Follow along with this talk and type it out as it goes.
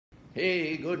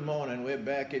Hey, good morning. We're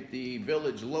back at the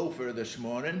Village Loafer this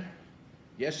morning.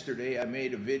 Yesterday I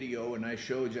made a video and I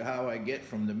showed you how I get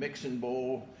from the mixing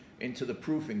bowl into the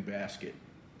proofing basket.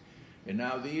 And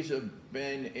now these have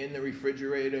been in the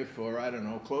refrigerator for, I don't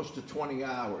know, close to 20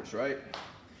 hours, right?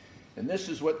 And this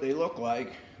is what they look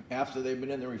like after they've been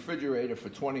in the refrigerator for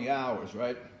 20 hours,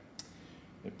 right?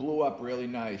 It blew up really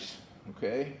nice,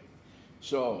 okay?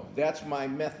 So that's my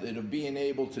method of being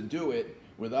able to do it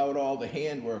without all the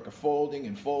handwork of folding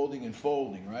and folding and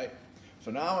folding, right?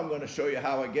 So now I'm going to show you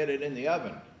how I get it in the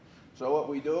oven. So what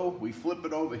we do, we flip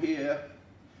it over here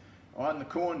on the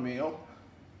cornmeal.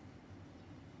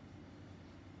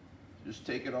 Just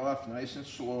take it off nice and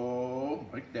slow,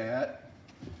 like that.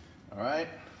 All right?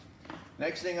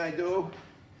 Next thing I do,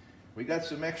 we got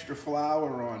some extra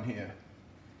flour on here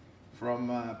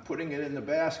from putting it in the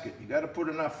basket. You got to put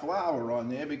enough flour on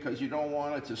there because you don't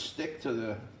want it to stick to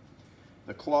the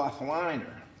cloth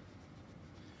liner.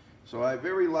 So I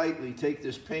very lightly take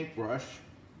this paintbrush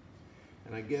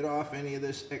and I get off any of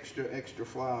this extra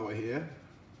flour here.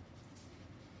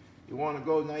 You want to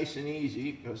go nice and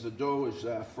easy because the dough is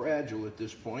fragile at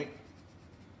this point.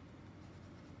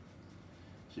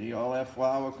 See all that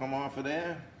flour come off of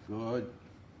there? Good.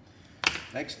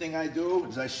 Next thing I do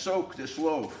is I soak this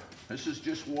loaf. This is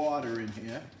just water in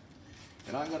here.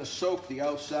 And I'm going to soak the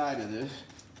outside of this.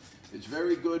 It's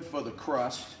very good for the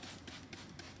crust.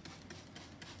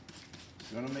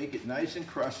 It's going to make it nice and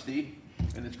crusty.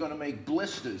 And it's going to make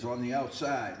blisters on the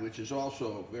outside, which is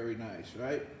also very nice,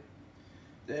 right?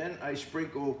 Then I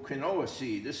sprinkle quinoa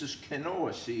seed. This is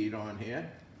quinoa seed on here.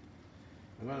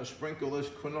 I'm going to sprinkle this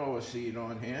quinoa seed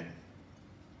on here.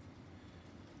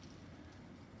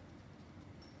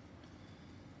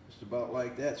 Just about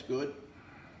like that's good.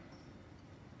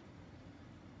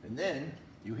 And then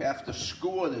you have to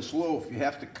score this loaf. You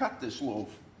have to cut this loaf.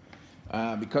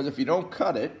 Because if you don't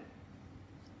cut it,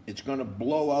 it's going to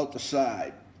blow out the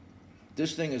side.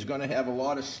 This thing is going to have a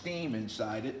lot of steam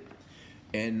inside it.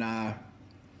 And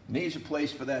needs a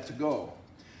place for that to go.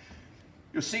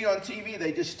 You'll see on TV,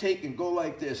 they just take and go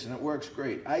like this, and it works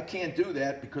great. I can't do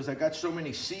that because I got so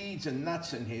many seeds and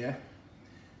nuts in here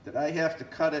that I have to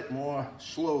cut it more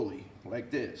slowly,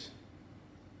 like this.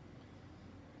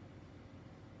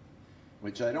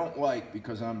 Which I don't like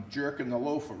because I'm jerking the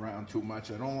loaf around too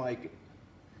much. I don't like it.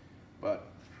 But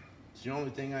it's the only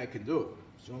thing I can do.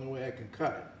 It's the only way I can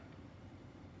cut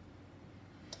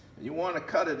it. And you want to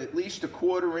cut it at least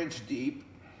 1/4 inch deep.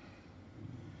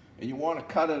 And you want to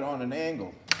cut it on an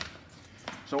angle.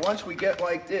 So once we get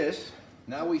like this,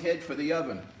 now we head for the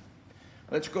oven.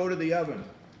 Let's go to the oven.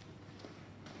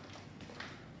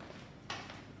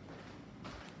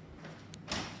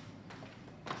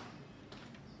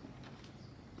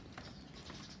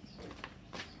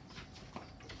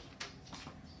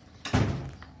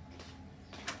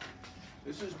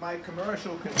 This is my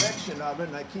commercial convection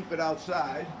oven. I keep it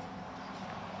outside.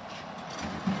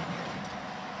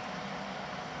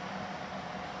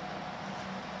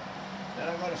 Then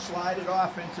I'm going to slide it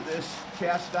off into this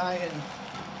cast iron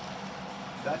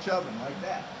Dutch oven like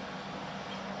that.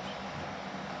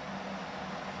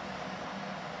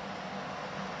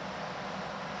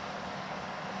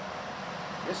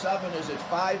 This oven is at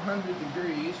 500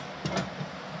 degrees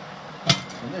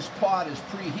and this pot is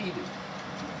preheated.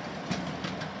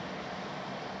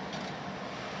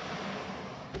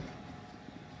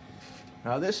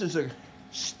 Now this is a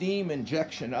steam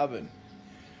injection oven.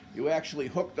 You actually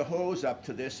hook the hose up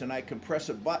to this and I can press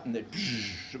a button that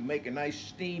will make a nice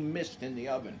steam mist in the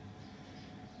oven.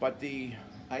 But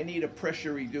I need a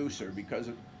pressure reducer because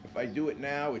if I do it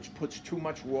now, it puts too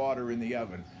much water in the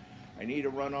oven. I need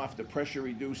to run off the pressure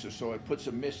reducer so it puts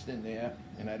a mist in there,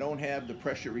 and I don't have the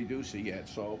pressure reducer yet.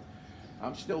 So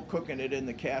I'm still cooking it in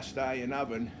the cast iron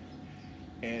oven,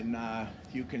 and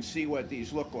you can see what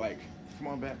these look like. Come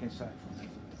on back inside for a minute.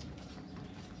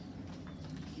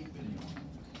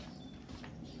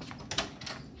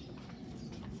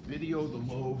 Video the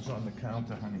loaves on the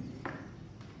counter, honey.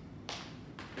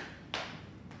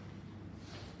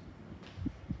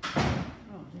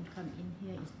 Oh, then come in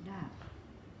here, it's dark.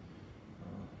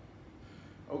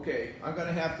 Okay, I'm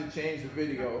gonna have to change the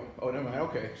video. Oh, never mind,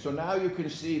 okay. So now you can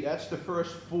see that's the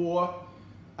first 4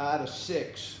 out of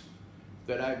 6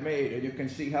 that I've made, and you can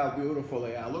see how beautiful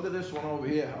they are. Look at this one over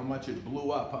here, how much it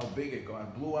blew up, how big it got.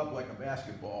 It blew up like a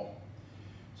basketball.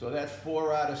 So that's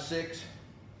 4 out of 6.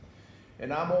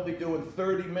 And I'm only doing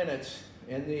 30 minutes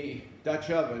in the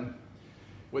Dutch oven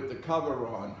with the cover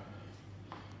on.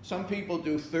 Some people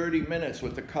do 30 minutes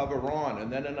with the cover on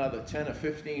and then another 10 or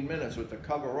 15 minutes with the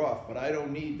cover off, but I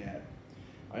don't need that.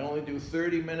 I only do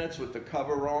 30 minutes with the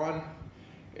cover on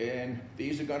And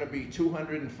these are going to be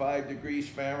 205 degrees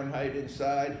Fahrenheit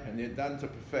inside, and they're done to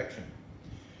perfection.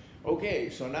 Okay,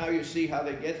 so now you see how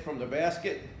they get from the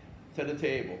basket to the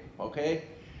table, okay?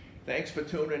 Thanks for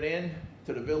tuning in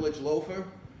to the Village Loafer.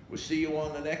 We'll see you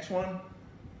on the next one.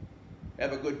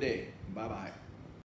 Have a good day. Bye-bye.